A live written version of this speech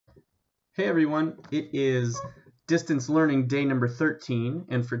Hey everyone, it is distance learning day number 13,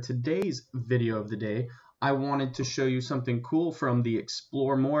 and for today's video of the day, I wanted to show you something cool from the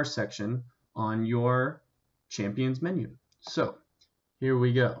Explore More section on your Champions menu. So, here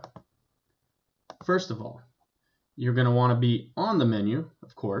we go. First of all, you're going to want to be on the menu,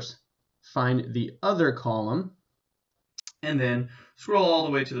 of course, find the other column, and then scroll all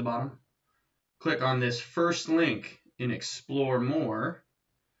the way to the bottom. Click on this first link in Explore More,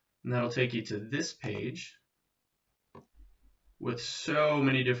 and that'll take you to this page with so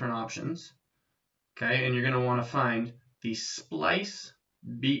many different options. Okay, and you're going to want to find the Splice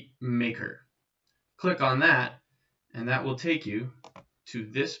Beat Maker. Click on that, and that will take you to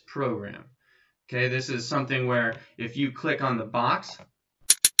this program. Okay, this is something where if you click on the box,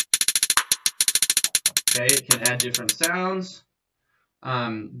 okay, it can add different sounds.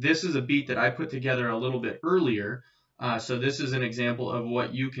 This is a beat that I put together a little bit earlier, so this is an example of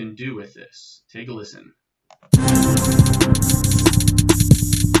what you can do with this. Take a listen.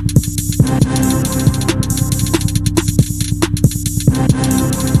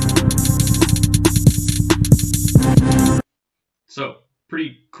 So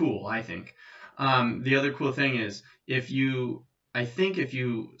pretty cool, I think. The other cool thing is if you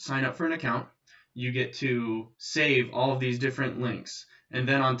sign up for an account, you get to save all of these different links. And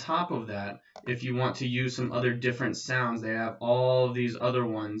then on top of that, if you want to use some other different sounds, they have all of these other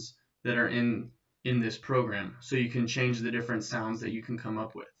ones that are in this program. So you can change the different sounds that you can come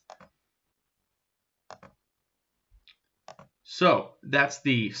up with. So that's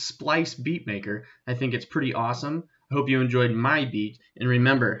the Splice Beat Maker. I think it's pretty awesome. I hope you enjoyed my beat. And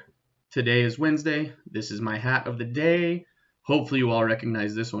remember, today is Wednesday. This is my hat of the day. Hopefully you all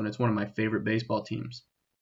recognize this one. It's one of my favorite baseball teams.